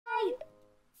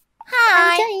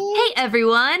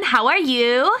everyone. How are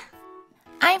you?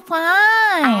 I'm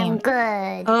fine. I'm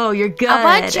good. Oh, you're good. How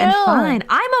about you? And fine.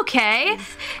 I'm okay.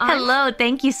 Hello.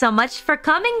 Thank you so much for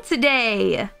coming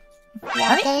today.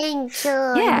 Yeah, thank you.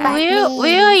 Yeah.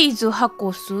 Where is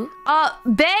Hakosu?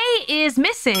 Bae is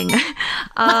missing.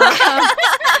 I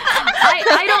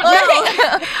don't know.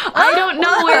 I don't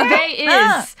know where Bae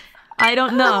is. I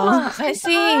don't know. I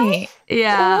see.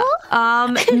 Yeah.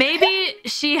 Maybe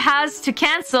she has to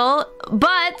cancel,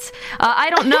 but I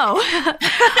don't know.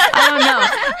 I don't know.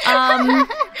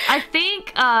 I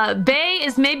think Bae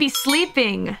is maybe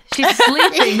sleeping. She's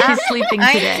sleeping. She's sleeping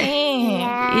today. I see.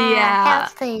 Yeah.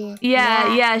 Healthy.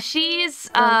 Yeah. She has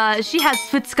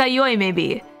futsukayoi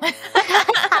maybe.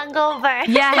 Hangover.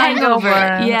 Yeah, hangover.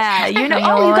 Hangover. Yeah. You know.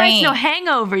 Oh, you guys know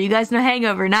hangover. You guys know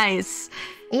hangover. Nice.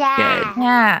 Yeah. Good.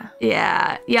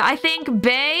 Yeah. Yeah. I think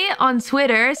Bae on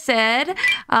Twitter said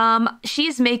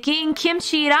she's making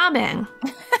kimchi ramen.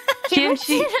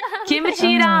 kimchi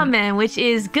ramen, which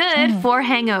is good for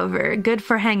hangover. Good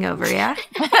for hangover, yeah?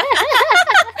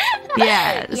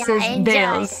 Yeah, says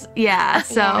Baelz. Yeah,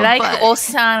 so... Like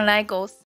Osan, like Osan.